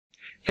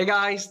Hey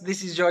guys,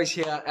 this is Joyce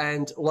here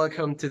and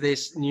welcome to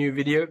this new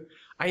video.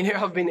 I know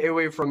I've been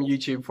away from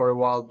YouTube for a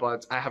while,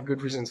 but I have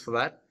good reasons for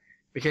that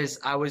because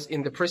I was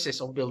in the process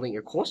of building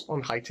a course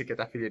on high-ticket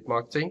affiliate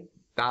marketing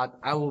that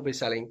I will be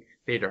selling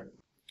later.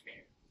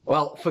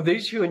 Well, for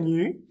those who are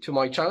new to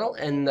my channel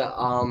and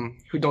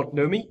who don't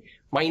know me,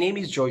 my name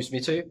is Joyce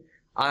Mito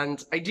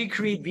and I do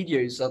create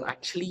videos that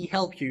actually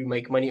help you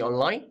make money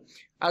online,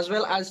 as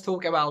well as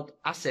talk about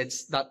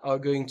assets that are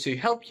going to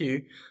help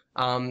you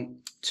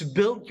to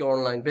build your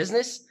online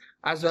business,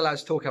 as well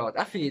as talk about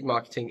affiliate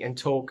marketing and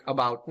talk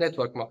about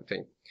network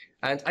marketing.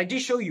 And I do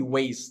show you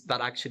ways that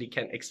actually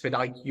can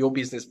expedite your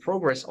business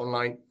progress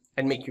online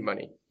and make you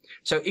money.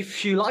 So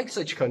if you like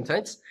such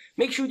content,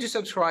 make sure to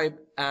subscribe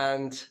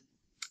and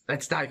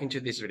let's dive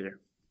into this video.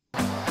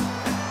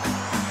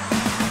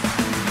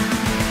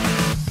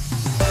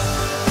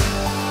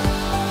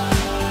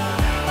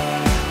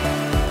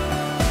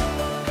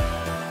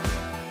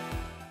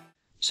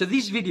 So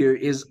this video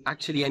is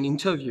actually an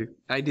interview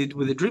I did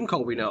with a dream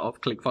car winner of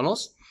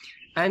ClickFunnels,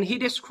 and he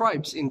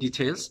describes in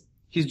details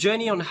his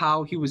journey on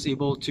how he was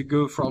able to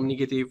go from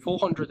negative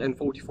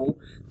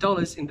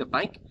 $444 in the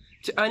bank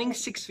to earning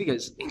six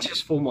figures in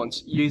just 4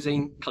 months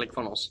using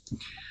ClickFunnels.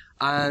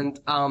 And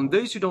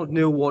those who don't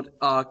know what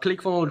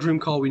ClickFunnels Dream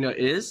Car Winner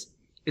is,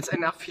 it's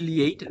an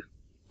affiliate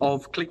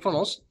of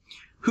ClickFunnels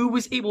who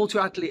was able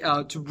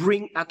to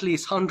bring at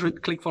least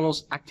 100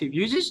 ClickFunnels active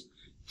users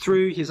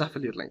through his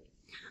affiliate link.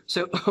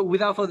 So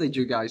without further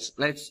ado, guys,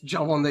 let's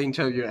jump on the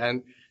interview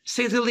and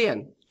stay till the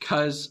end,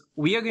 because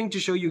we are going to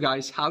show you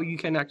guys how you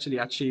can actually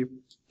achieve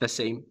the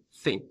same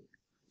thing.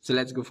 So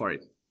let's go for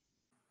it.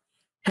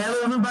 Hello,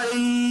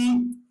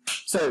 everybody.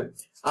 So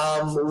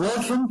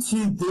welcome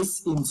to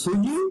this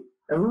interview,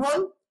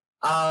 everyone.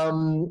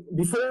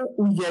 Before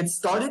we get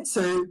started,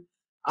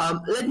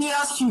 let me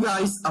ask you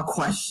guys a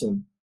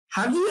question.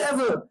 Have you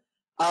ever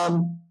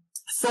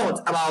thought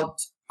about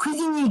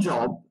quitting your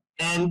job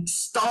and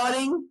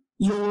starting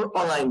your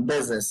online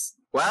business?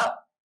 Well,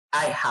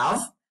 I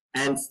have,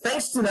 and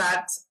thanks to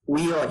that,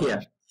 we are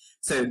here.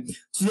 So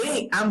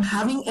today I'm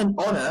having an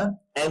honor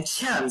and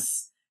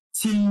chance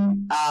to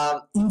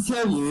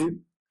interview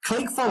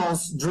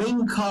ClickFunnels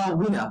Dream Car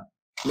Winner,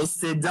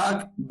 Mr.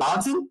 Doug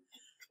Boughton,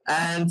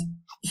 and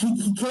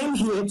he came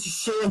here to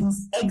share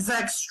his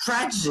exact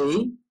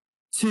strategy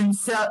to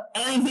sell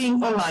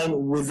anything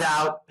online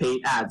without paid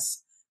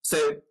ads.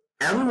 So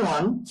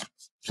everyone,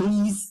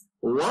 please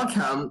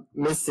welcome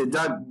Mr.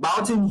 Doug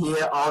Boughton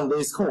here on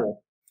this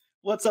call.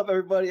 What's up,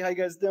 everybody? How you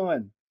guys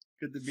doing?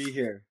 Good to be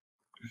here.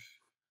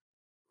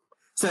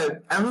 So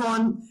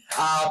everyone,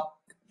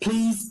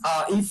 please,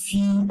 if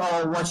you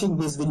are watching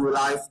this video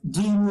live,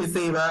 do me a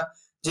favor,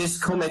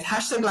 just comment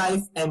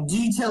 #live and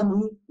do tell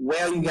me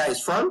where you guys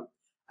from.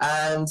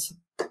 And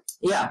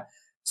yeah,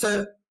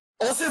 so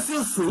also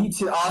feel free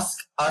to ask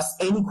us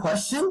any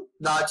question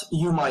that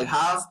you might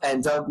have,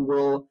 and Doug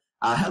will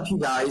help you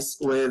guys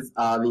with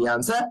the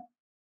answer,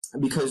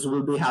 because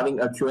we'll be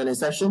having a Q&A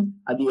session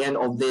at the end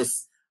of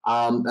this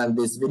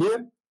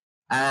video.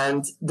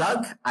 And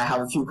Doug, I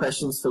have a few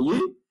questions for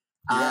you.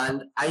 Yeah,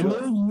 and I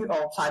know you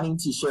are planning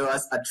to show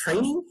us a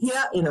training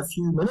here in a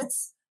few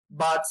minutes,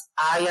 but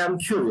I am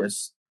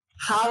curious,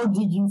 how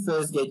did you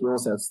first get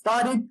yourself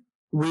started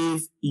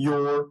with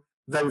your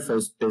very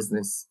first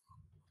business?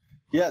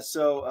 Yeah,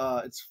 so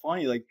it's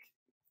funny, like,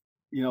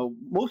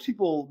 most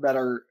people that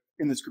are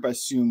in this group, I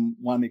assume,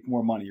 want to make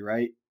more money,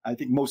 right? I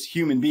think most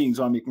human beings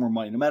want to make more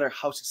money. No matter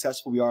how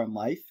successful we are in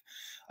life,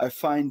 I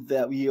find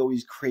that we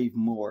always crave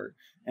more.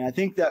 And I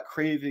think that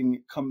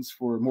craving comes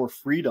for more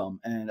freedom.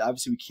 And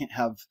obviously we can't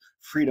have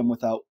freedom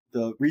without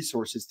the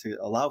resources to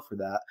allow for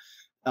that.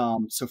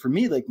 So for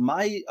me, like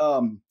my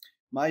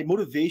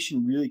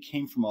motivation really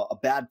came from a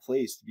bad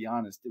place, to be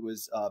honest. It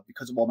was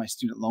because of all my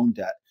student loan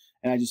debt.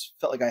 And I just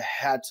felt like I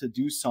had to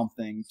do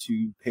something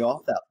to pay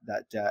off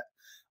that debt.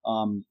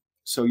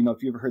 So,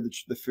 if you ever heard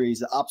the phrase,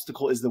 the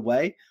obstacle is the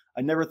way,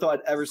 I never thought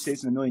I'd ever say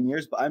this in a million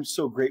years, but I'm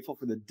so grateful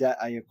for the debt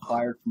I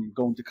acquired from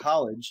going to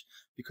college,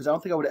 because I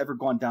don't think I would have ever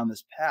gone down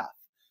this path.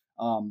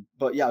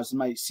 But yeah, I was in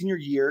my senior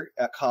year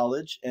at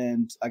college,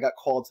 and I got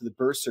called to the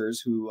bursars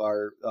who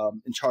are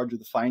in charge of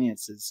the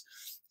finances.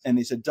 And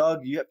they said,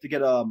 Doug, you have to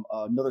get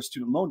another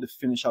student loan to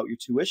finish out your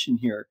tuition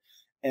here.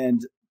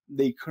 And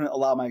they couldn't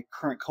allow my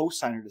current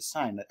co-signer to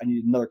sign. I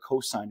needed another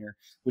co-signer,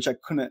 which I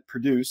couldn't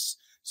produce.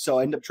 So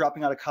I ended up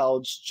dropping out of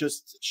college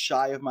just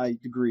shy of my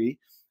degree.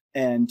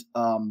 And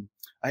I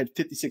had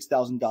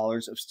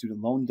 $56,000 of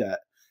student loan debt.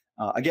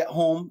 I get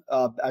home,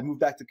 I moved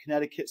back to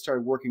Connecticut,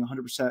 started working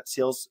 100%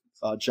 sales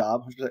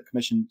job, 100%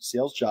 commission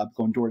sales job,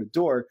 going door to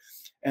door.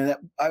 And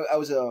I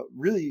was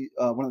really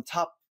one of the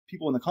top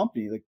people in the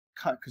company, like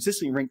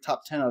consistently ranked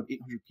top 10 out of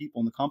 800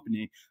 people in the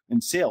company in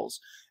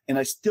sales. And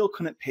I still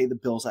couldn't pay the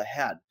bills I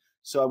had.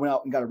 So I went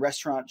out and got a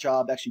restaurant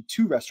job, actually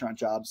 2 restaurant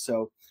jobs.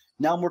 So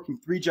now I'm working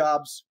 3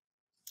 jobs,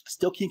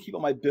 still can't keep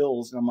up my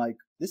bills. And I'm like,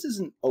 this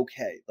isn't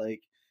okay.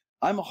 Like,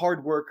 I'm a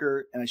hard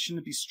worker and I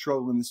shouldn't be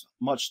struggling this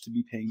much to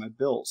be paying my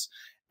bills.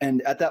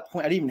 And at that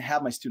point, I didn't even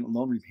have my student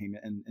loan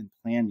repayment and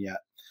plan yet.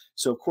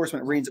 So of course,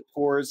 when it rains, it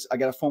pours. I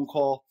got a phone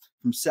call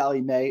from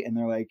Sally Mae, and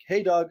they're like,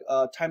 "Hey, Doug,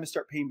 time to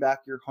start paying back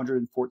your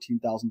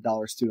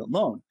 $114,000 student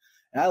loan."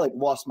 And I like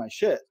lost my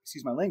shit.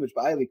 Excuse my language,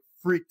 but I like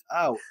freaked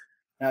out.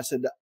 And I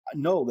said,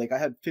 "No, like I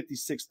had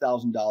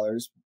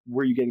 $56,000.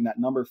 Where are you getting that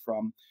number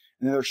from?"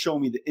 And then they're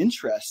showing me the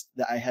interest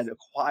that I had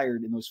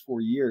acquired in those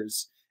 4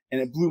 years,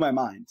 and it blew my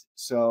mind.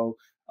 So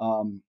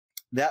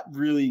that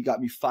really got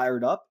me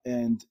fired up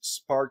and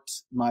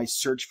sparked my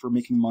search for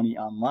making money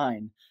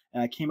online.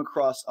 And I came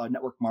across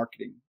network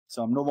marketing.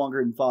 So I'm no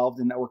longer involved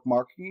in network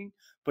marketing,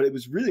 but it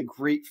was really a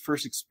great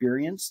first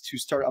experience to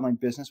start online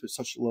business with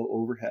such low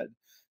overhead.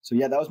 So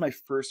yeah, that was my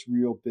first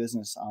real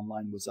business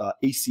online, was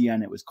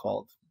ACN, it was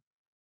called.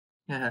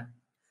 Yeah.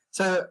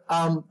 So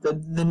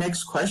the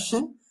next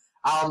question,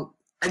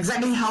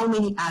 exactly how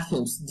many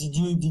attempts did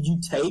you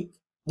take?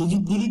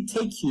 Did it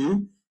take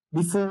you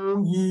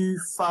before you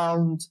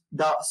found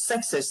the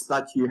success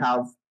that you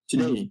have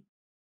today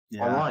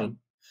online?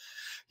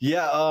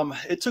 Yeah,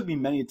 it took me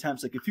many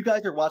attempts. Like if you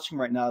guys are watching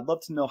right now, I'd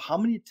love to know, how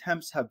many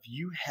attempts have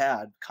you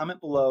had? Comment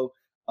below.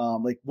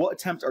 Like what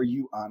attempt are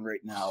you on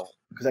right now?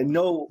 Because I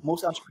know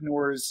most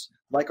entrepreneurs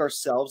like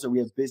ourselves, or we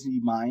have busy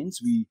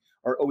minds. We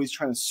are always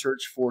trying to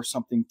search for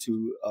something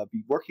to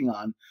be working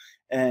on.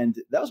 And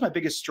that was my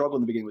biggest struggle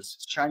in the beginning, was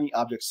shiny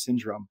object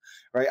syndrome,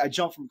 right? I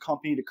jumped from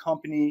company to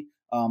company.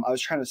 I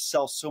was trying to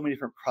sell so many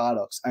different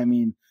products. I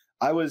mean,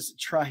 I was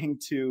trying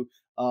to,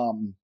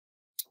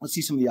 let's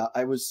see some of the,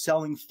 I was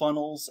selling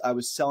funnels. I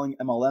was selling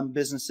MLM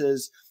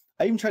businesses.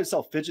 I even tried to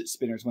sell fidget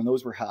spinners when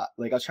those were hot.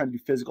 Like I was trying to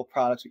do physical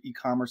products with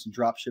e-commerce and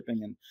drop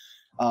shipping,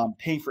 and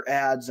paying for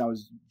ads. I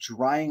was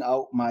drying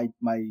out my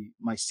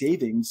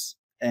savings,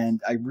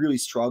 and I really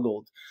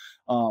struggled.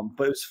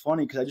 But it was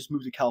funny because I just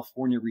moved to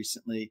California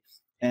recently.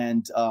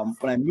 And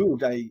when I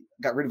moved, I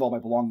got rid of all my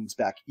belongings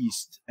back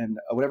east, and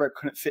whatever I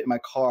couldn't fit in my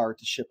car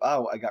to ship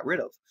out, I got rid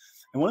of.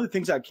 And one of the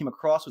things I came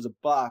across was a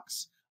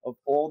box of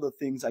all the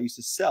things I used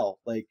to sell,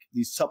 like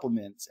these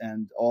supplements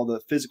and all the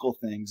physical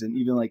things, and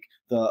even like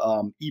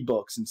the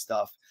ebooks and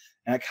stuff.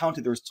 And I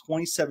counted, there was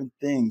 27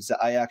 things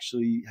that I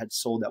actually had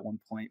sold at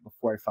one point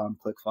before I found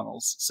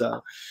ClickFunnels.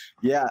 So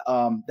yeah,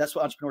 that's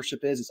what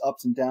entrepreneurship is. It's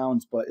ups and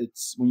downs, but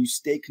it's when you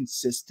stay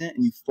consistent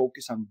and you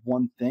focus on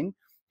one thing,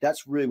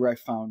 that's really where I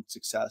found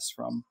success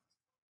from.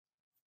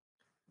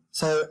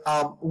 So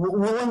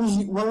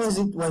when was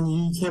it when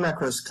you came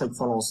across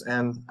ClickFunnels,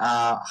 and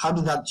how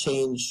did that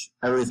change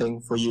everything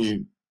for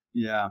you?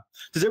 Yeah.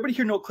 Does everybody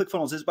here know what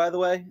ClickFunnels is, by the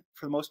way,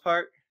 for the most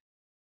part?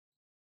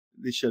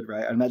 They should,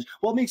 right? I imagine.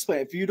 Well, let me explain.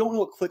 If you don't know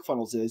what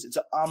ClickFunnels is, it's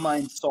an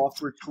online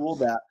software tool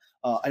that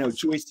I know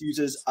Joyce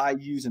uses, I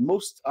use, and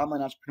most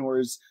online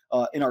entrepreneurs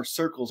in our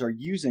circles are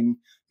using,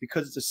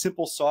 because it's a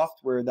simple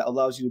software that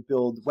allows you to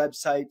build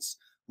websites,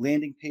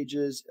 landing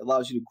pages. It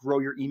allows you to grow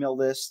your email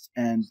list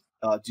and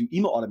do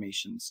email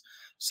automations.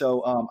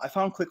 So I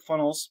found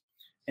ClickFunnels,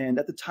 and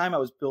at the time I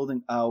was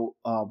building out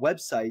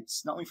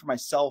websites, not only for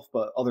myself,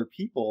 but other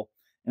people.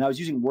 And I was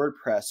using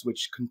WordPress,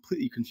 which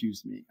completely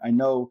confused me. I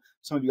know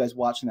some of you guys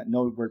watching that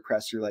know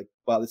WordPress, you're like,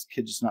 wow, this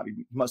kid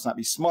he must not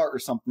be smart or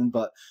something.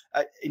 But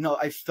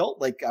I felt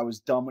like I was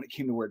dumb when it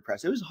came to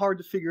WordPress. It was hard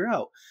to figure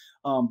out.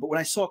 But when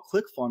I saw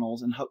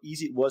ClickFunnels and how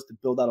easy it was to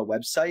build out a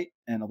website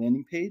and a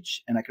landing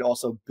page, and I could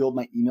also build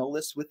my email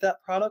list with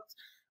that product,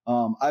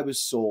 I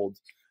was sold.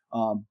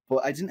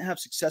 But I didn't have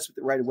success with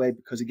it right away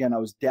because, again, I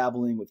was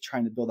dabbling with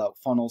trying to build out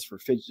funnels for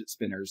fidget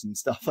spinners and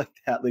stuff like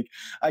that. Like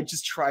I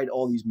just tried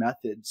all these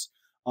methods.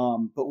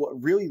 But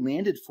what really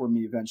landed for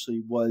me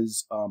eventually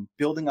was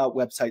building out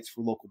websites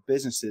for local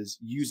businesses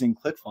using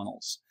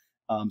ClickFunnels.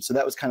 So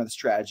that was kind of the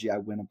strategy I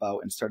went about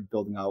and started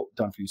building out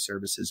done-for-you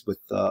services with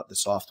the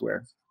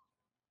software.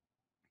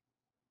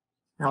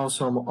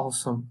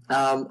 Awesome.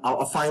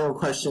 A final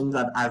question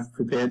that I've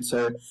prepared.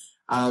 So,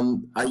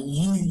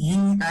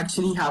 you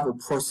actually have a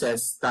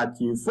process that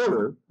you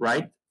follow,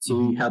 right,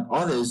 to help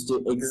others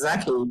do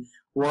exactly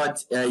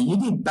what you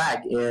did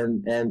back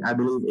in, and I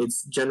believe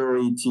it's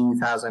January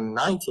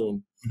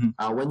 2019,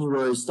 when you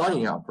were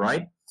starting out,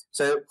 right?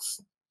 So,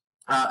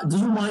 do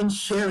you mind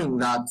sharing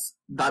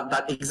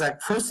that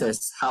exact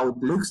process, how it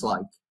looks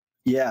like?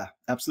 Yeah,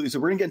 absolutely. So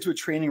we're gonna get into a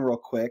training real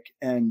quick,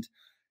 and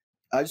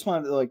I just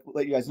wanted to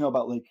let you guys know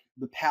about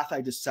the path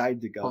I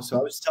decided to go. Awesome. So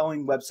I was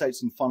selling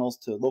websites and funnels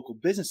to local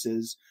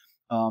businesses.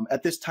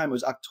 At this time, it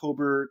was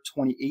October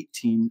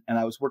 2018, and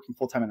I was working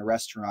full-time in a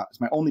restaurant. It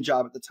was my only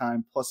job at the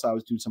time, plus I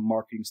was doing some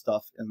marketing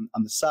stuff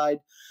on the side.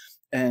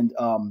 And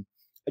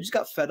I just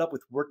got fed up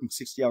with working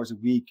 60 hours a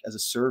week as a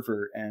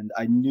server, and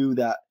I knew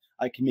that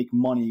I could make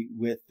money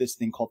with this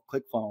thing called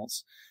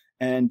ClickFunnels.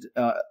 And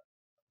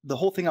the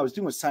whole thing I was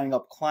doing was signing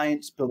up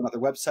clients, building out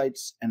their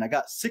websites, and I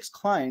got 6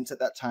 clients at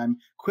that time,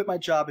 quit my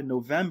job in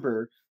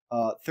November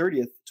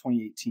 30th,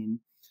 2018.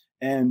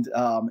 And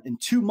in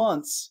 2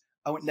 months,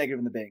 I went negative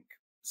in the bank.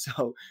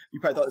 So you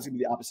probably thought it was going to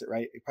be the opposite,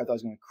 right? You probably thought I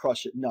was going to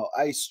crush it. No,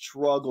 I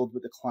struggled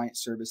with the client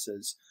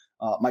services.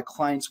 My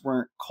clients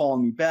weren't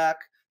calling me back.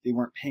 They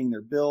weren't paying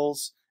their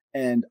bills.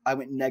 And I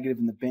went negative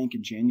in the bank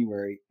in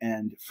January.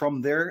 And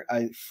from there,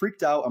 I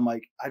freaked out. I'm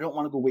like, I don't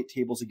want to go wait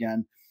tables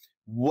again.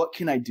 what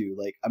can I do?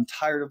 Like, I'm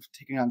tired of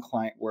taking on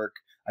client work.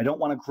 I don't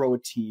want to grow a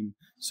team.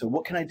 So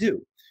what can I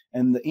do?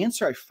 And the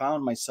answer I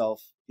found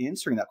myself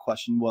answering that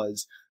question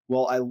was,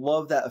 well, I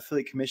love that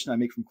affiliate commission I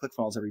make from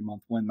ClickFunnels every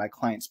month when my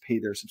clients pay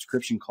their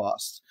subscription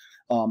costs.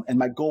 And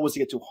my goal was to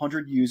get to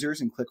 100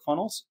 users in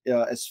ClickFunnels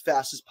as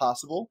fast as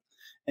possible.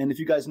 And if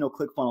you guys know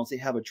ClickFunnels, they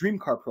have a dream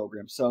car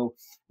program. So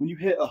when you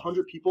hit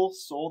 100 people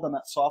sold on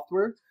that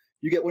software,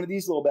 you get one of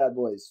these little bad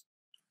boys.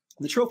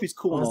 And the trophy's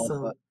cool and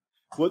all, but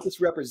what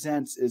this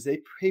represents is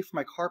they pay for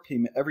my car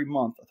payment every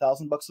month,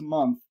 $1,000 a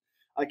month.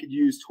 I could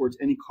use towards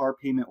any car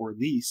payment or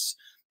lease.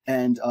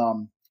 And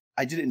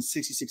I did it in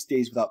 66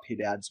 days without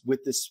paid ads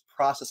with this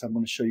process I'm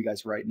going to show you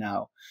guys right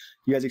now.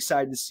 You guys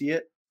excited to see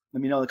it?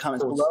 Let me know in the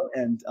comments below,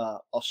 and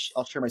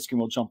I'll share my screen.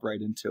 We'll jump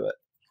right into it.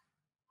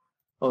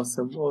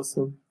 Awesome.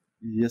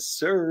 Yes,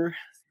 sir.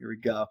 Here we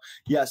go.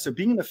 Yeah, so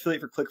being an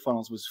affiliate for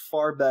ClickFunnels was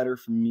far better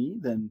for me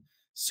than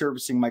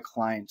servicing my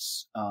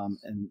clients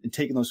and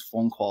taking those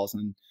phone calls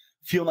and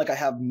feeling like I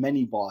have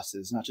many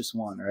bosses, not just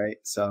one, right?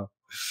 So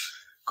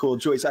cool.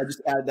 Joyce, I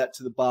just added that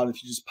to the bottom.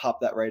 If you just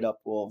pop that right up,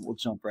 we'll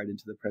jump right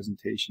into the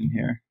presentation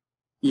here.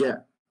 Yeah.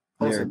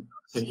 Awesome.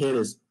 So here it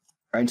is.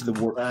 Right into the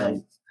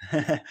workflow.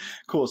 Right.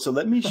 Cool. So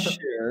let me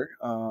share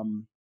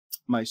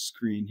my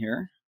screen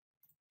here.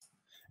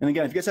 And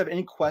again, if you guys have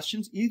any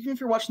questions, even if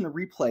you're watching the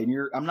replay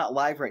and I'm not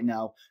live right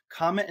now,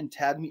 comment and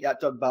tag me at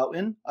Doug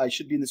Boughton. I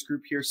should be in this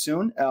group here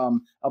soon. I'll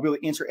be able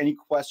to answer any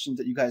questions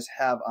that you guys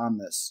have on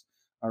this.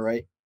 All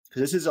right. Because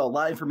this is a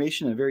lot of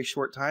information in a very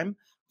short time.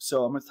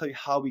 So I'm going to tell you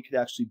how we could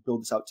actually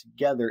build this out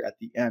together at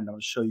the end. I'm going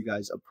to show you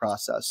guys a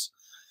process.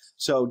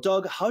 So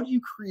Doug, how do you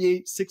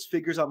create 6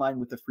 figures online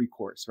with a free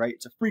course, right?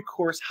 It's a free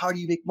course. How do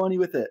you make money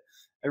with it?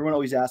 Everyone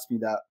always asks me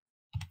that.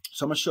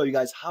 So I'm going to show you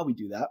guys how we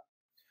do that.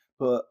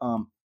 But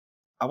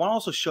I want to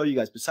also show you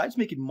guys, besides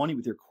making money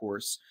with your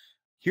course,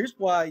 here's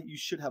why you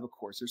should have a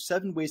course. There's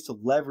 7 ways to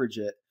leverage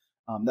it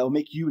that will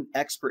make you an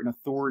expert and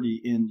authority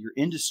in your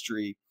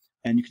industry.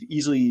 And you can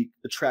easily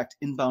attract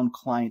inbound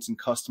clients and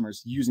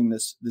customers using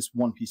this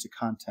one piece of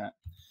content.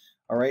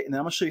 All right. And then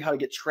I'm going to show you how to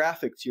get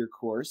traffic to your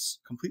course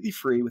completely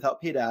free without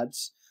paid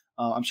ads.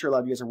 I'm sure a lot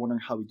of you guys are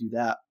wondering how we do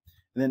that.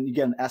 And then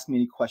again, ask me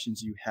any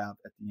questions you have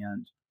at the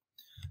end.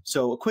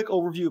 So a quick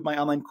overview of my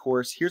online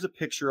course. Here's a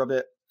picture of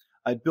it.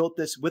 I built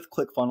this with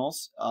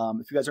ClickFunnels.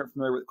 If you guys aren't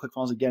familiar with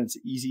ClickFunnels, again, it's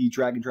an easy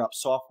drag and drop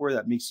software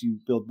that makes you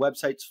build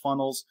websites,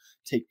 funnels,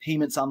 take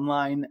payments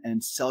online,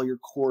 and sell your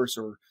course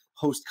or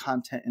host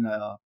content in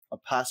a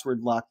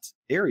password locked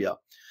area.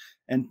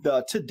 And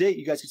to date,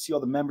 you guys can see all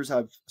the members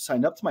I've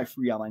signed up to my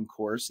free online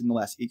course in the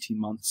last 18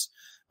 months.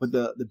 But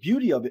the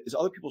beauty of it is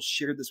other people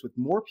shared this with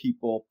more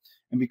people.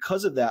 And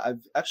because of that,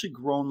 I've actually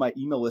grown my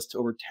email list to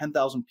over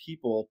 10,000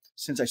 people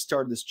since I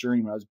started this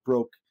journey when I was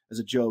broke as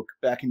a joke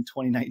back in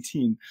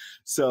 2019.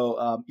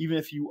 So even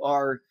if you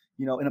are,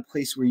 in a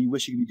place where you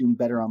wish you could be doing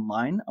better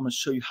online, I'm going to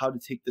show you how to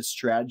take this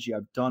strategy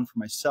I've done for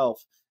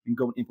myself and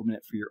go and implement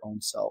it for your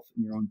own self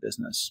in your own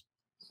business.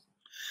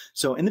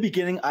 So in the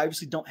beginning, I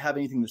obviously don't have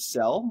anything to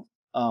sell.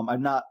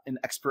 I'm not an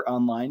expert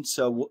online.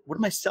 So what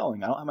am I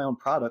selling? I don't have my own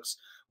products.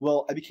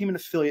 Well, I became an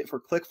affiliate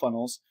for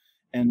ClickFunnels,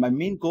 and my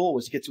main goal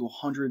was to get to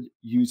 100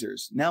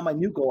 users. Now my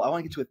new goal, I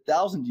want to get to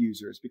 1,000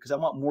 users because I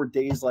want more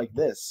days like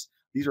this.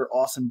 These are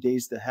awesome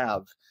days to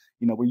have,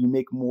 where you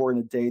make more in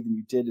a day than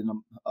you did in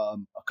a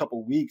couple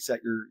of weeks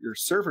at your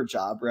server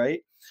job, right?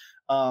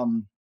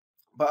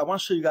 But I want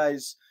to show you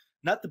guys,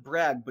 not to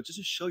brag, but just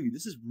to show you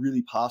this is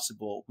really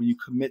possible when you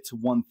commit to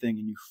one thing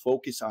and you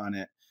focus on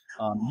it.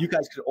 You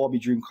guys could all be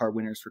dream car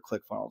winners for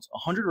ClickFunnels.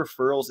 100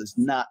 referrals is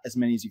not as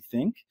many as you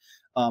think.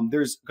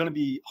 There's going to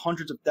be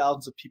hundreds of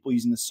thousands of people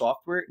using this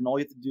software, and all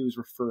you have to do is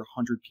refer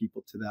 100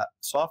 people to that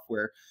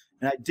software.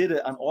 And I did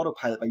it on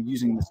autopilot by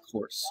using this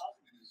course.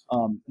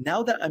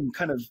 Now that I'm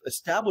kind of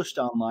established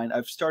online,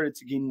 I've started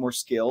to gain more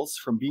skills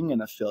from being an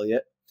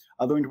affiliate.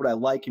 I learned what I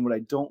like and what I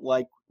don't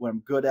like, what I'm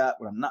good at,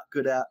 what I'm not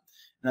good at.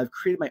 And I've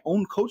created my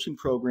own coaching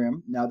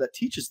program now that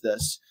teaches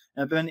this.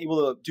 And I've been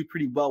able to do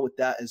pretty well with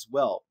that as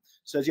well.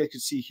 So as you guys can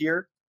see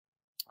here,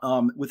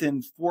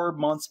 within 4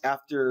 months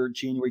after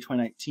January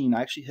 2019,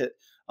 I actually hit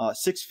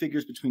 6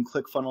 figures between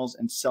ClickFunnels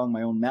and selling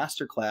my own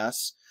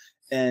masterclass.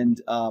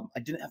 And I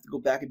didn't have to go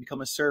back and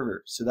become a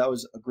server. So that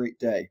was a great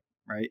day,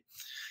 right?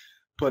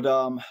 But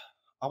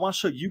I want to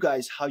show you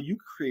guys how you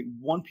create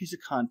one piece of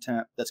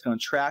content that's going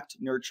to attract,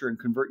 nurture, and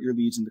convert your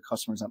leads into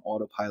customers on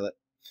autopilot.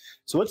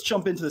 So let's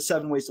jump into the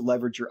 7 ways to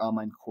leverage your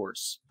online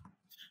course.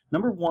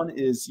 Number 1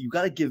 is you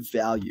got to give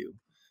value.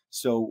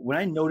 So when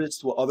I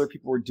noticed what other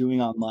people were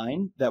doing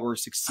online that were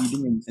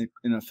succeeding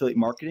in affiliate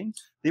marketing,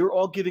 they were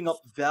all giving up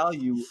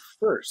value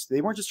first.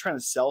 They weren't just trying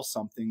to sell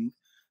something.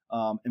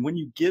 And when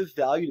you give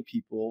value to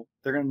people,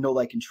 they're going to know,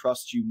 like, and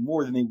trust you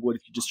more than they would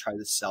if you just try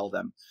to sell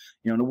them.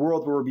 In a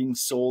world where we're being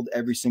sold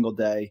every single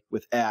day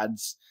with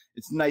ads,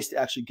 it's nice to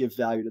actually give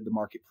value to the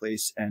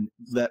marketplace and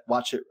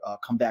watch it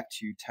come back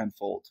to you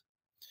tenfold.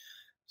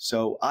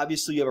 So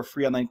obviously you have a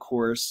free online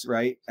course,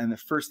 right? And the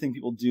first thing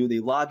people do, they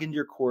log into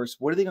your course.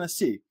 What are they going to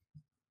see?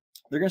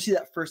 They're going to see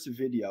that first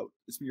video.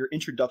 It's your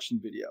introduction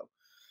video.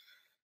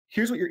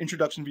 here's what your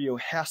introduction video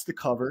has to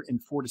cover in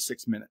 4 to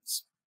 6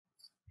 minutes.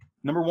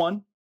 Number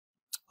 1,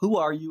 who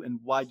are you and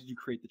why did you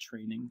create the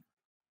training?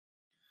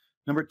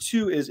 Number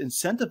 2 is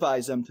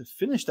incentivize them to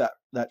finish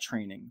that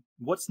training.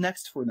 What's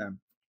next for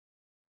them?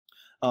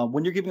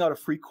 When you're giving out a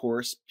free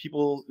course,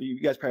 people,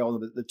 you guys probably all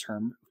know the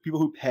term, people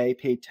who pay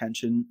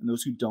attention, and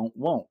those who don't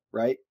won't,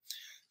 right?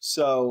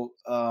 So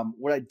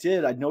what I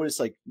did, I noticed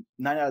like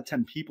 9 out of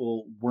 10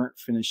 people weren't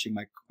finishing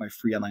my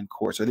free online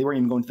course, or they weren't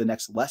even going to the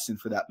next lesson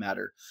for that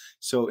matter.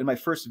 So in my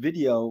first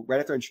video, right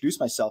after I introduce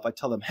myself, I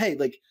tell them, hey,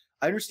 like,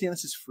 I understand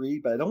this is free,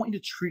 but I don't want you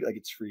to treat it like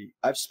it's free.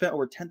 I've spent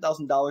over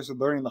 $10,000 of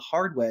learning the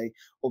hard way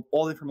of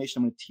all the information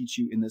I'm going to teach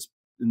you in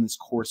this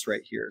course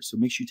right here. So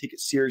make sure you take it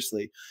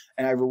seriously.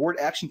 And I reward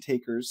action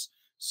takers.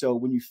 So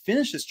when you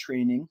finish this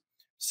training,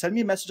 send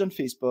me a message on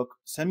Facebook,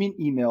 send me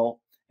an email,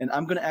 and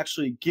I'm going to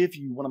actually give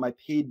you one of my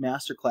paid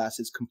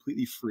masterclasses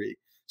completely free.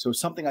 So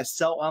something I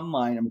sell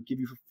online, I'm going to give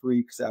you for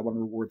free because I want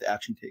to reward the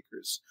action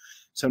takers.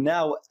 So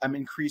now I'm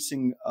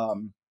increasing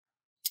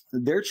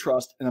their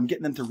trust, and I'm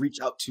getting them to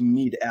reach out to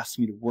me to ask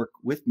me to work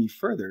with me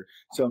further.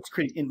 So it's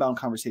creating inbound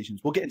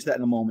conversations. We'll get into that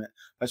in a moment.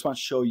 I just want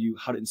to show you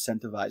how to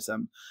incentivize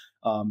them.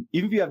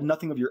 Even if you have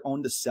nothing of your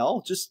own to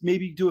sell, just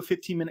maybe do a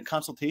 15-minute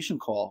consultation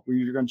call where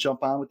you're going to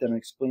jump on with them and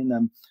explain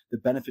them the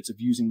benefits of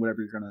using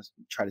whatever you're going to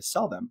try to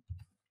sell them.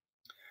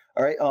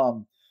 All right.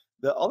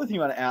 The other thing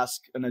you want to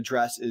ask and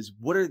address is,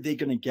 what are they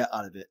going to get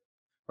out of it?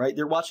 Right?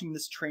 They're watching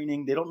this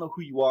training. They don't know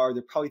who you are.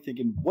 They're probably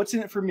thinking, what's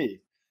in it for me?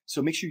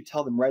 So make sure you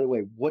tell them right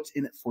away what's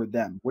in it for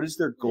them. What is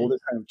their goal they're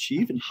trying to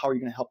achieve, and how are you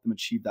going to help them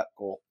achieve that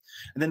goal?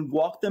 And then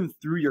walk them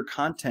through your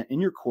content in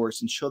your course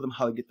and show them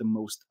how to get the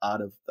most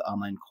out of the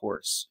online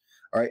course.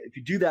 All right. If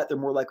you do that, they're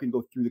more likely to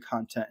go through the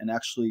content and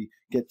actually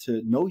get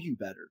to know you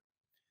better.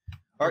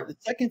 All right. The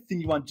second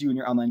thing you want to do in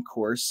your online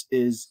course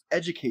is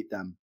educate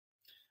them.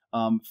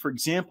 For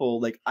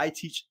example, like I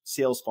teach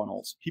sales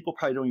funnels. People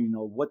probably don't even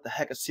know what the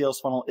heck a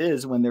sales funnel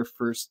is when they're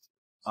first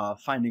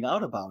finding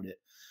out about it.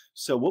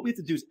 So what we have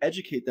to do is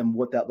educate them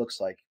what that looks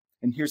like.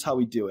 And here's how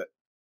we do it.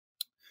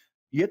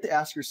 You have to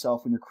ask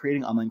yourself when you're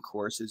creating online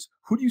courses,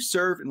 who do you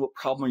serve and what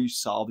problem are you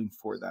solving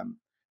for them?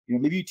 You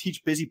know, maybe you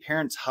teach busy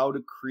parents how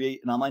to create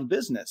an online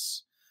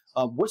business.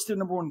 What's their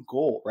number one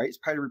goal, right? It's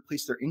probably to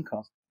replace their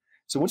income.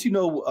 So once you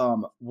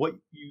know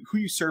who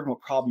you serve and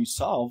what problem you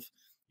solve,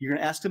 you're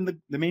going to ask them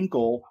the main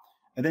goal.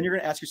 And then you're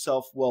going to ask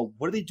yourself, well,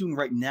 what are they doing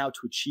right now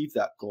to achieve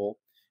that goal?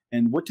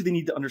 And what do they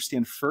need to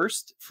understand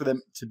first for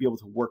them to be able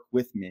to work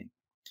with me?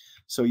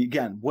 So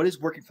again, what is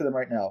working for them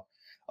right now?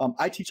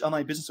 I teach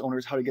online business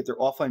owners how to get their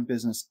offline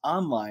business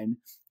online.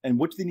 And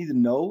what do they need to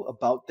know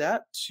about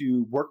that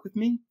to work with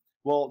me?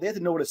 Well, they have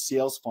to know what a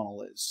sales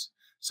funnel is.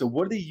 So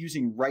what are they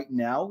using right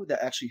now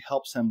that actually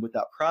helps them with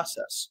that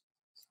process?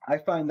 I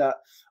find that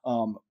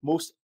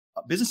most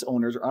business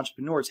owners or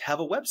entrepreneurs have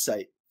a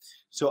website.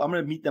 So I'm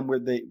going to meet them where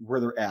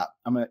they're at.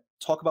 I'm going to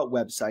talk about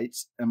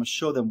websites, and I'm going to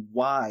show them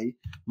why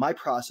my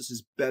process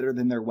is better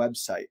than their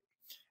website.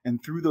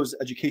 And through those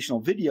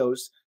educational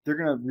videos, they're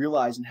going to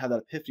realize and have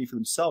that epiphany for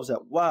themselves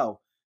that,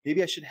 wow,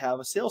 maybe I should have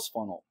a sales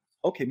funnel.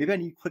 Okay, maybe I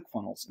need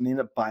ClickFunnels, and they end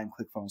up buying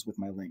ClickFunnels with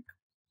my link.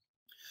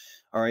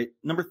 All right.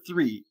 Number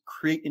 3,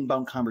 create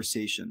inbound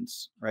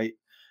conversations, right?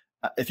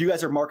 If you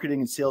guys are marketing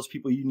and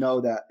salespeople, you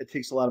know that it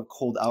takes a lot of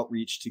cold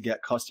outreach to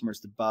get customers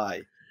to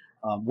buy.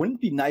 Wouldn't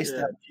it be nice to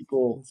have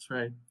people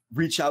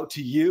reach out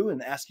to you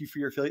and ask you for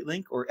your affiliate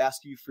link or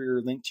ask you for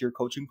your link to your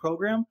coaching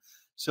program?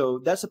 So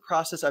that's a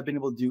process I've been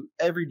able to do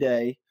every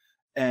day,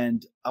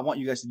 and I want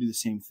you guys to do the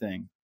same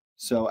thing.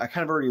 So I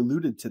kind of already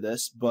alluded to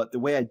this, but the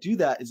way I do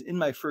that is in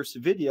my first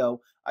video,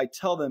 I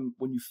tell them,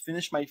 when you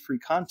finish my free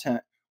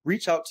content,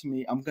 reach out to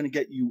me. I'm going to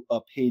get you a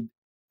paid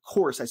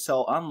course I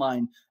sell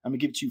online. I'm going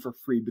to give it to you for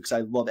free because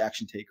I love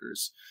action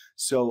takers.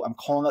 So I'm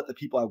calling out the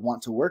people I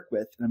want to work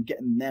with, and I'm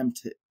getting them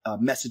to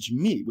message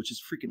me, which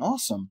is freaking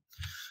awesome.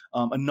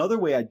 Another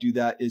way I do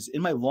that is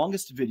in my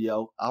longest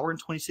video, 1 hour and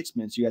 26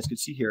 minutes, you guys could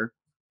see here.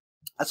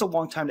 That's a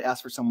long time to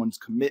ask for someone's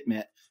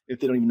commitment if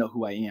they don't even know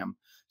who I am.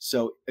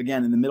 So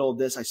again, in the middle of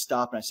this, I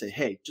stop and I say,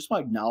 hey, just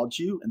want to acknowledge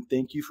you and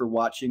thank you for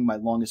watching my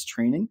longest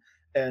training.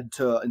 And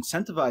to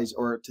incentivize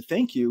or to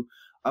thank you,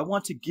 I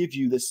want to give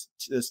you this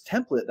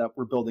template that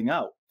we're building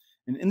out.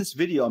 And in this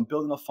video, I'm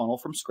building a funnel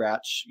from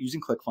scratch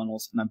using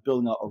ClickFunnels, and I'm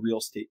building out a real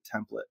estate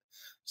template.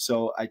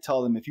 So I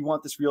tell them, if you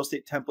want this real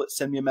estate template,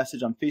 send me a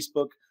message on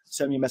Facebook,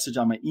 send me a message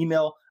on my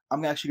email.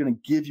 I'm actually going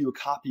to give you a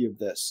copy of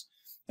this.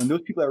 And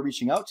those people that are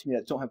reaching out to me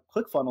that don't have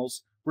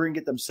ClickFunnels, we're going to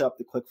get them set up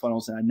to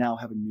ClickFunnels, and I now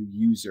have a new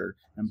user.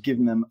 I'm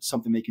giving them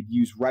something they could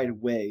use right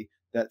away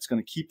that's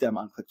going to keep them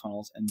on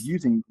ClickFunnels and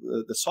using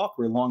the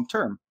software long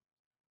term.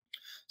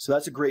 So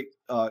that's a great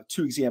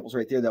 2 examples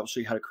right there that will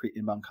show you how to create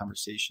inbound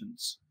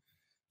conversations.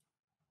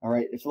 All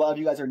right, if a lot of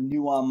you guys are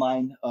new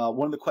online,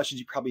 one of the questions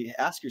you probably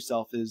ask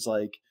yourself is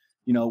like,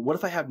 you know, what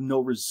if I have no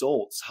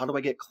results? How do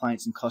I get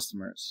clients and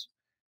customers?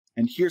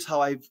 And here's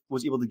how I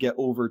was able to get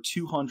over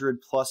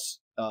 200 plus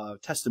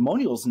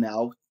testimonials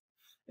now.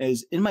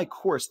 Is in my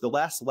course, the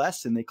last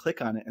lesson, they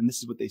click on it and this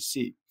is what they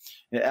see.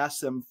 It asks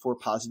them for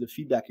positive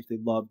feedback if they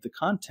love the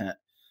content.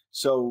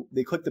 So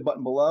they click the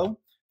button below.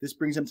 This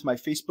brings them to my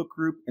Facebook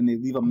group, and they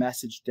leave a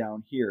message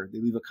down here. They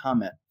leave a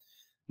comment.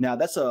 Now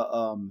that's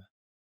a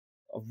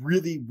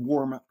really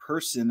warm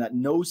person that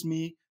knows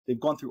me. They've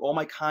gone through all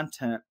my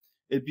content.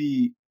 It'd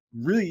be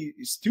really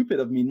stupid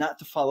of me not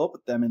to follow up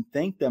with them and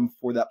thank them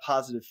for that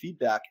positive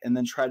feedback and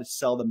then try to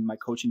sell them my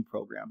coaching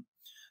program.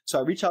 So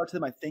I reach out to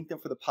them. I thank them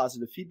for the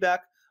positive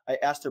feedback. I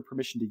ask their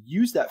permission to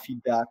use that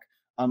feedback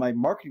on my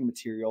marketing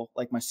material,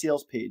 like my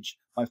sales page,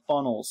 my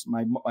funnels,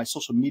 my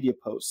social media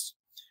posts.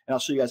 And I'll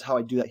show you guys how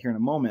I do that here in a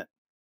moment.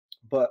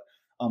 But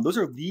those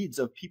are leads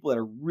of people that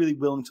are really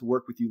willing to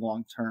work with you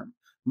long term.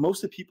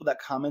 Most of the people that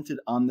commented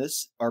on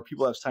this are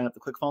people that have signed up to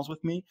ClickFunnels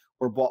with me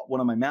or bought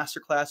one of my master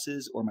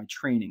classes or my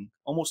training,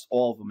 almost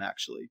all of them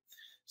actually.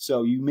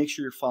 So you make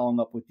sure you're following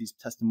up with these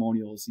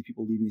testimonials, these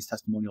people leaving these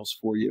testimonials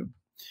for you.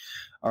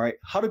 All right,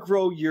 how to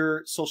grow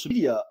your social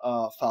media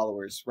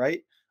followers,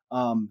 right?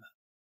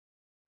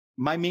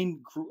 My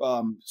main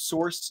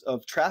source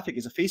of traffic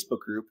is a Facebook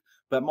group,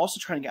 but I'm also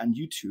trying to get on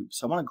YouTube.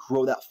 So I want to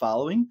grow that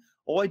following.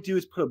 All I do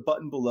is put a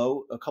button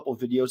below a couple of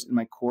videos in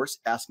my course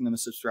asking them to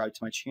subscribe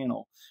to my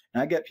channel.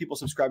 And I get people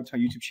subscribing to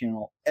my YouTube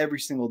channel every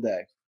single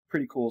day.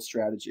 Pretty cool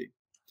strategy.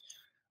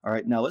 All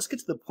right, now let's get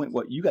to the point.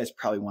 What you guys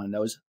probably want to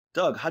know is,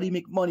 Doug, how do you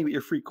make money with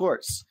your free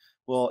course?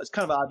 Well, it's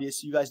kind of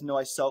obvious. You guys know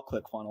I sell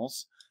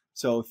ClickFunnels.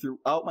 So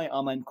throughout my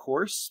online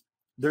course,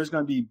 there's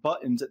going to be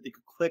buttons that they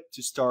could click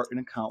to start an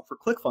account for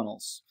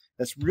ClickFunnels.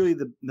 That's really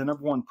the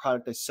number one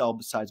product I sell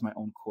besides my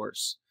own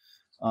course.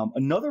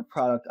 Another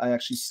product I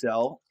actually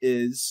sell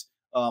is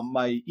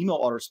my email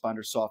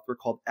autoresponder software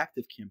called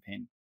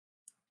ActiveCampaign.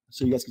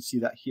 So you guys can see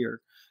that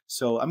here.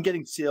 So I'm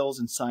getting sales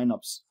and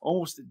signups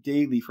almost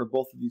daily for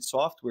both of these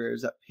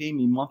softwares that pay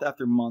me month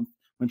after month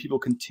when people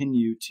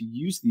continue to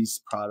use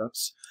these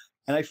products.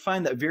 And I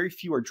find that very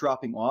few are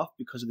dropping off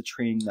because of the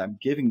training that I'm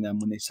giving them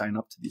when they sign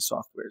up to these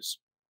softwares.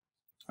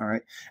 All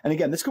right. And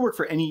again, this could work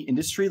for any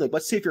industry. Like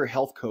let's say if you're a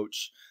health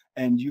coach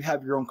and you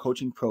have your own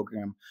coaching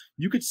program,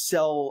 you could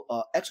sell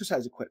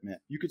exercise equipment.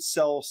 You could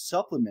sell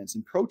supplements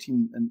and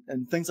protein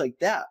and things like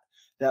that.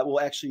 That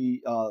will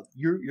actually,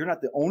 you're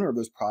not the owner of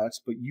those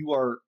products, but you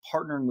are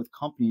partnering with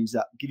companies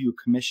that give you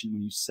a commission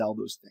when you sell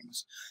those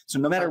things. So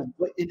no matter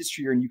what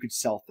industry you're in, you could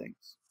sell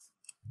things.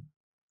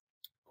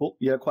 Cool.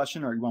 You have a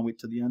question, or you want to wait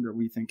till the end, or what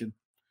are you thinking?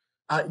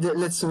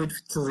 Let's wait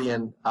till the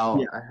end. I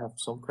have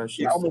some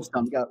questions. Yeah, almost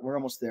done. We're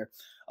almost there.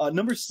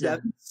 Number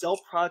 7, sell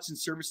products and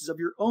services of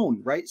your own,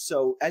 right?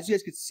 So as you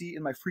guys can see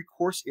in my free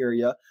course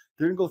area,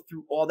 they're going to go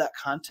through all that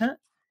content.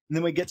 And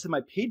then when we get to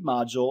my paid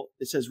module,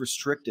 it says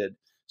restricted.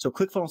 So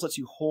ClickFunnels lets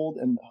you hold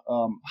and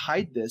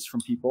hide this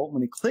from people.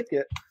 When they click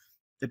it,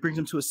 it brings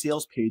them to a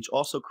sales page,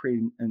 also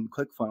created in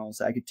ClickFunnels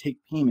that I could take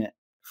payment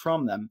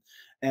from them.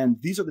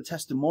 And these are the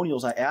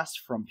testimonials I asked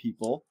from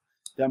people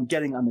that I'm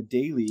getting on the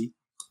daily.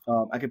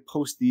 I could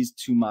post these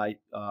to my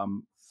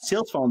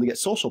sales funnel to get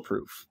social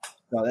proof.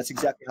 That's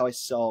exactly how I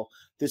sell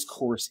this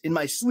course in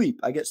my sleep.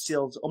 I get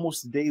sales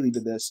almost daily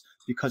to this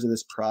because of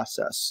this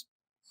process.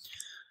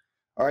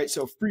 All right,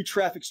 so free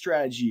traffic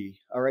strategy.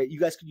 All right, you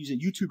guys could use a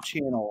YouTube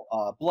channel,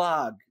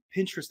 blog,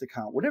 Pinterest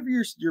account, whatever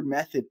your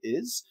method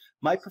is.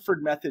 My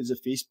preferred method is a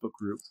Facebook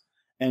group.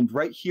 And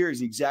right here is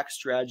the exact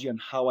strategy on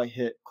how I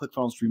hit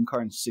ClickFunnels Dream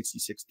Car in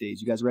 66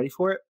 days. You guys ready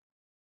for it?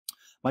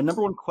 My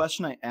number one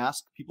question I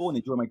ask people when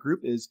they join my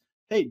group is,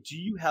 hey, do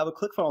you have a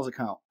ClickFunnels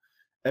account?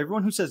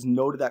 Everyone who says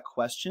no to that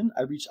question,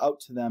 I reach out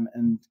to them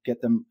and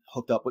get them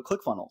hooked up with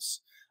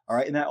ClickFunnels. All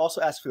right, and I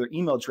also ask for their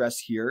email address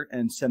here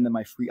and send them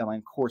my free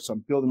online course. So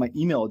I'm building my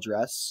email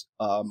address,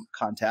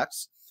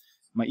 contacts,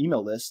 my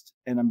email list,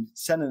 and I'm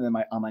sending them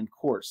my online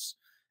course.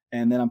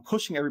 And then I'm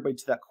pushing everybody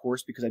to that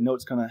course because I know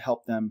it's going to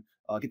help them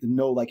get to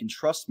know, like, and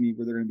trust me,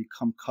 where they're going to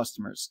become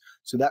customers.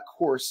 So that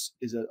course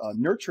is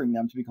nurturing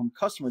them to become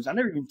customers. I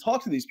never even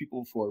talked to these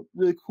people before.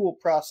 Really cool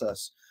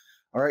process.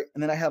 All right,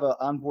 and then I have an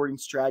onboarding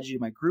strategy in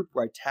my group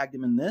where I tag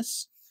them in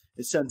this.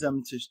 It sends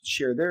them to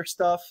share their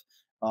stuff,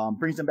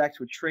 brings them back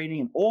to a training,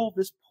 and all of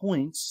this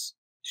points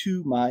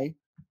to my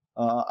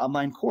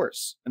online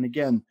course. And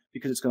again,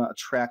 because it's going to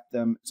attract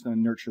them, it's going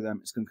to nurture them,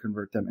 it's going to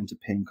convert them into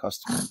paying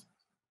customers.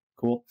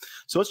 Cool.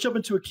 So let's jump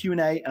into a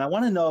Q&A, and I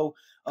want to know,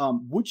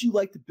 would you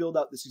like to build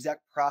out this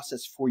exact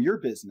process for your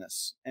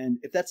business? And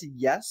if that's a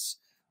yes,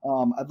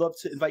 I'd love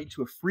to invite you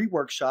to a free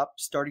workshop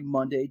starting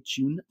Monday,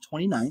 June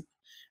 29th.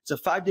 It's a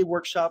 5-day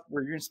workshop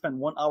where you're going to spend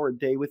 1 hour a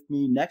day with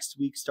me next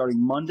week,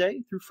 starting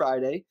Monday through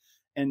Friday,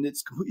 and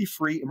it's completely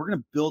free, and we're going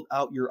to build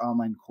out your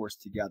online course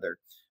together.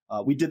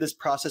 We did this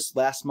process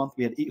last month.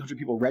 We had 800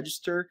 people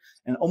register,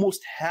 and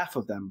almost half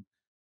of them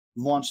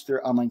launched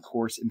their online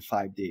course in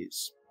 5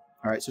 days.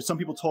 All right, so some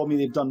people told me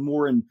they've done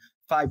more in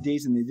 5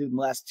 days than they did in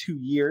the last 2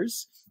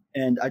 years,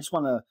 and I just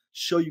want to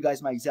show you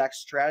guys my exact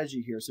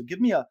strategy here. So give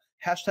me a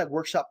hashtag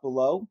workshop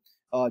below.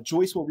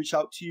 Joyce will reach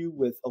out to you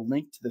with a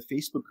link to the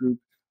Facebook group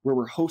where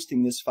we're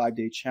hosting this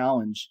 5-day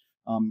challenge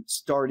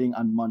starting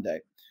on Monday.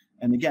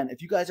 And again,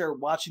 if you guys are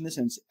watching this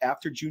and it's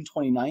after June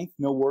 29th,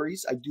 no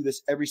worries. I do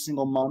this every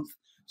single month.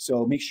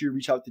 So make sure you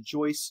reach out to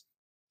Joyce,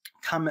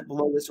 comment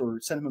below this,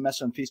 or send him a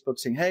message on Facebook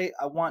saying, hey,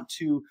 I want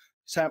to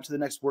sign up to the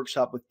next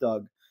workshop with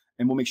Doug,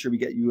 and we'll make sure we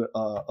get you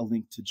a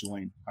link to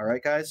join. All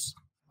right, guys?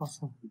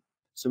 Awesome.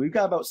 So we've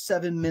got about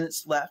 7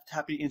 minutes left.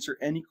 Happy to answer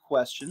any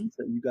questions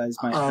that you guys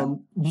might have.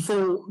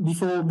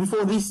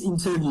 Before this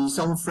interview,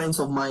 some friends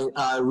of mine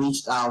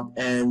reached out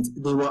and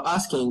they were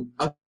asking,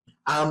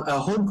 I'm a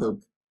home cook.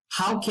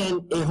 How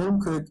can a home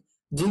cook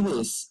do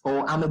this?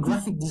 Or I'm a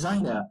graphic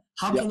designer.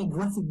 How can a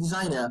graphic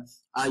designer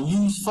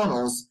use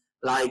funnels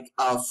like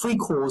a free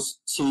course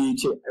to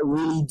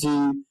really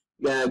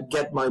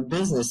get my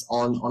business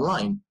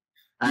online?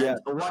 And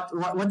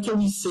what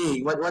can you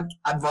say? What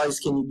advice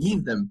can you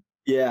give them?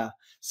 Yeah.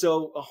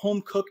 So a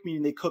home cook,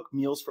 meaning they cook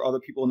meals for other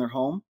people in their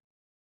home.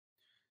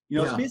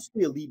 It's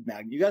basically a lead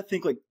magnet. You got to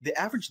think like the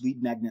average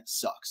lead magnet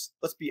sucks.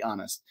 Let's be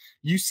honest.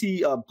 You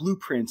see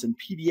blueprints and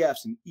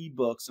PDFs and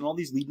ebooks and all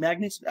these lead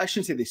magnets. I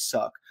shouldn't say they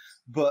suck,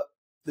 but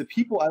the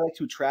people I like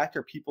to attract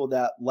are people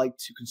that like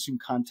to consume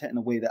content in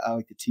a way that I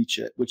like to teach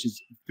it, which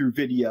is through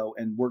video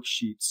and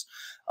worksheets.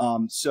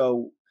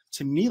 So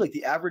to me, like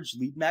the average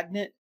lead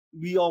magnet,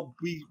 we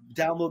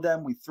download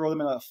them, we throw them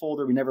in a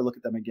folder, we never look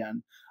at them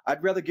again.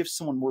 I'd rather give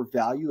someone more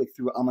value, like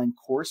through an online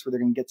course where they're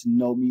going to get to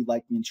know me,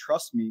 like me, and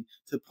trust me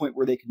to the point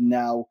where they can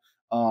now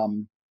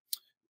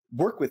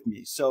work with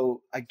me.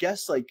 So I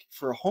guess like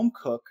for a home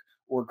cook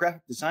or a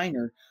graphic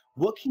designer,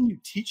 what can you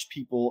teach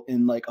people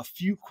in like a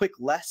few quick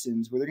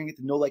lessons where they're going to get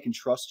to know, like, and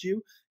trust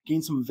you,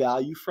 gain some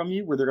value from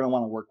you, where they're going to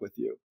want to work with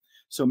you?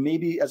 So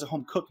maybe as a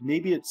home cook,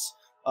 maybe it's,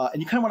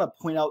 and you kind of want to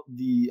point out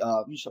the,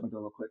 let me shut my door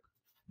real quick.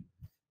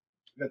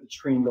 Got the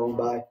train going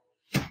by.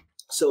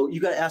 So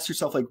you got to ask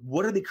yourself, like,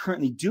 what are they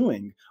currently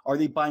doing? Are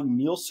they buying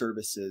meal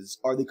services?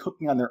 Are they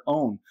cooking on their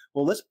own?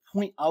 Well, let's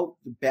point out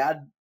the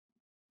bad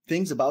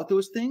things about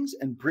those things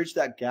and bridge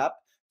that gap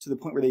to the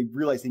point where they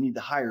realize they need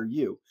to hire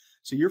you.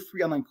 So your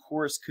free online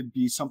course could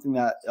be something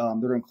that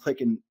they're going to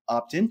click and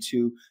opt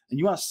into, and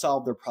you want to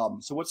solve their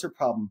problem. So what's their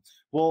problem?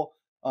 Well,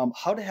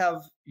 how to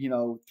have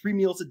 3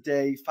 meals a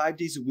day, 5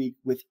 days a week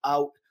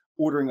without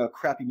ordering a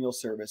crappy meal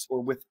service,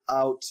 or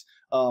without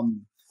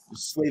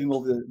slaving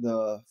over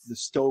the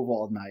stove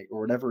all night,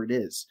 or whatever it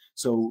is.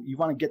 So you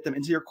want to get them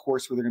into your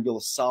course where they're going to be able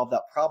to solve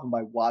that problem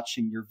by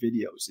watching your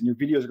videos. And your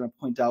videos are going to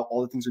point out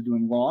all the things they're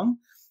doing wrong,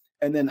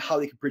 and then how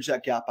they can bridge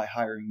that gap by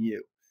hiring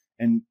you.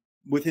 And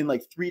within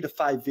like 3 to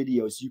 5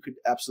 videos, you could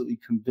absolutely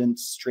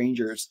convince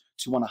strangers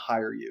to want to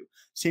hire you.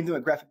 Same thing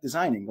with graphic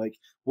designing. Like,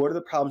 what are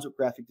the problems with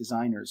graphic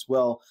designers?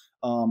 Well,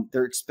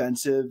 they're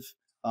expensive.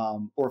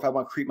 Or if I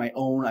want to create my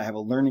own, I have a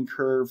learning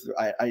curve.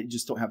 I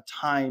just don't have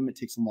time. It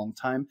takes a long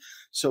time.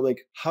 So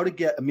like how to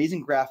get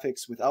amazing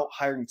graphics without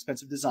hiring an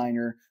expensive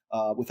designer,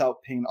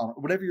 without paying,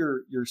 whatever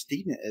your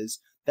statement is,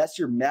 that's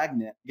your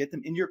magnet. Get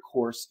them in your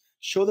course,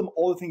 show them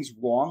all the things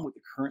wrong with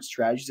the current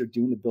strategies they're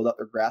doing to build out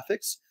their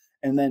graphics,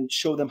 and then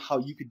show them how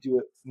you could do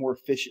it more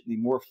efficiently,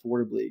 more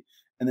affordably,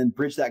 and then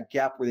bridge that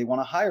gap where they want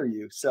to hire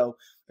you. So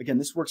again,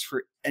 this works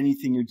for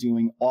anything you're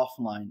doing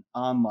offline,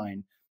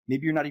 online.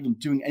 Maybe you're not even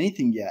doing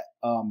anything yet.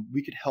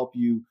 We could help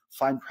you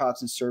find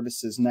products and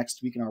services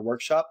next week in our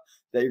workshop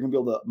that you're going to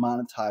be able to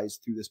monetize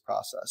through this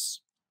process.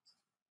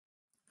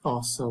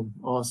 Awesome.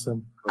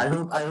 I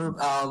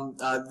hope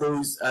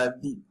those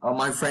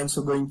my friends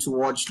who are going to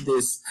watch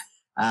this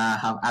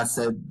have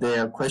answered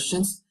their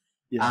questions.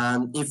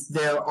 Yeah. If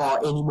there are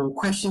any more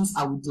questions,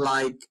 I would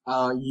like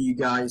you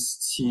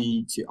guys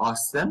to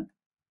ask them.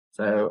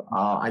 So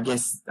I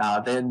guess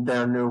then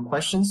there are no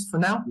questions for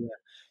now. Yeah.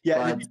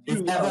 Yeah, but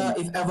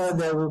if ever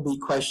there will be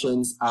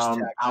questions,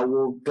 I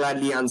will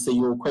gladly answer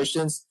your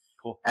questions.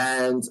 Cool.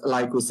 And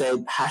like we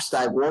said,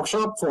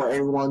 #workshop for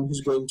everyone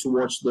who's going to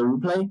watch the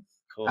replay.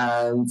 Cool.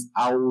 And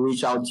I will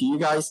reach out to you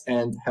guys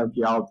and help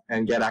you out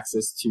and get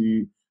access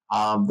to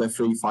the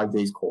free 5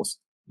 days course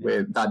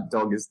where that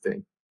Doug is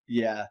doing.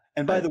 Yeah.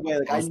 And by the way,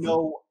 like, I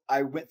know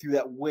I went through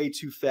that way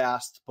too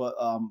fast, but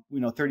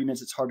 30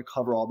 minutes, it's hard to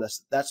cover all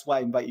this. That's why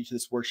I invite you to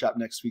this workshop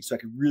next week, so I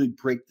can really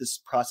break this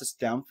process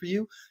down for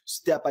you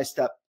step by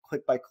step,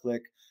 click by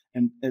click.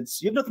 And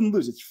you have nothing to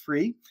lose. It's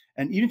free.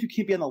 And even if you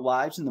can't be on the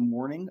lives in the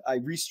morning, I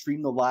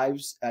restream the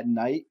lives at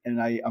night, and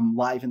I'm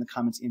live in the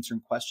comments answering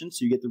questions.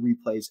 So you get the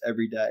replays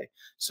every day.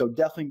 So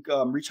definitely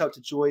reach out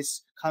to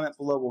Joyce, comment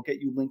below. We'll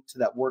get you linked to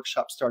that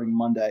workshop starting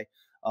Monday.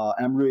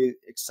 And I'm really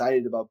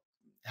excited about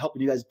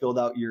helping you guys build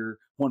out your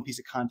one piece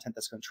of content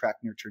that's going to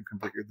attract, nurture, and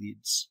convert your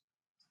leads.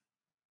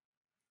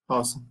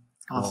 Awesome.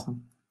 Cool.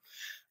 Awesome.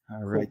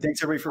 All right.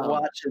 Thanks everybody for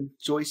watching.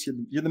 Joyce,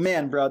 you're the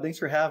man, bro. Thanks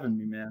for having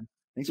me, man.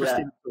 Thanks for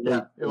staying so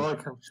late. You're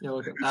welcome. You're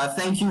welcome.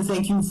 Thank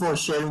you for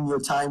sharing your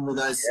time with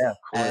us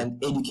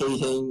and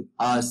educating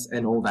us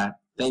and all that.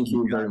 Thank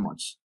you very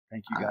much.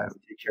 Thank you, guys.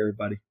 Take care,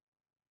 everybody.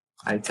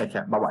 I take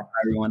care. Bye-bye.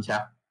 Everyone.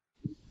 Ciao.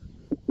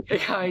 Hey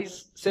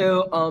guys,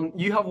 so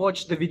you have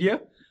watched the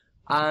video,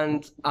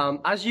 and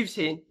as you've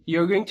seen,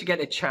 you're going to get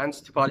a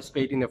chance to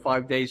participate in the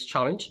 5 days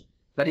challenge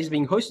that is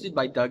being hosted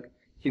by Doug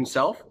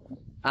himself,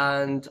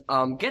 and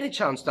get a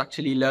chance to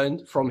actually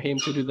learn from him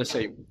to do the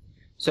same.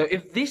 So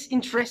if this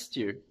interests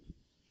you,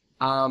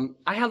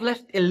 I have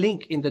left a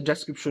link in the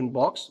description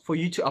box for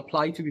you to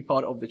apply to be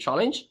part of the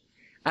challenge.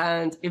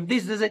 And if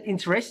this doesn't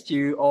interest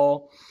you,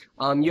 or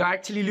you're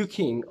actually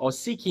looking or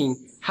seeking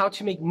how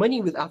to make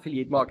money with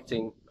affiliate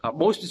marketing,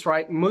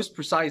 most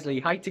precisely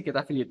high-ticket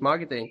affiliate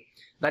marketing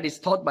that is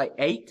taught by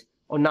 8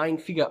 or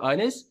 9-figure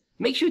earners,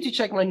 make sure to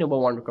check my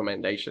 #1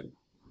 recommendation.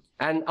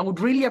 And I would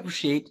really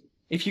appreciate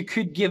if you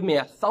could give me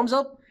a thumbs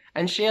up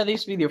and share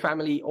this with your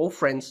family or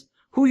friends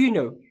who you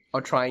know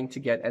are trying to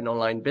get an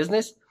online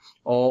business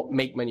or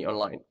make money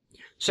online.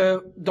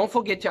 So don't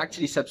forget to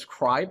actually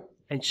subscribe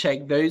and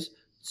check those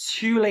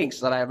 2 links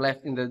that I have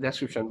left in the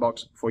description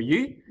box for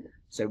you.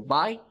 So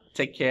bye,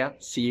 take care,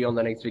 see you on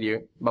the next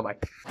video.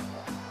 Bye-bye.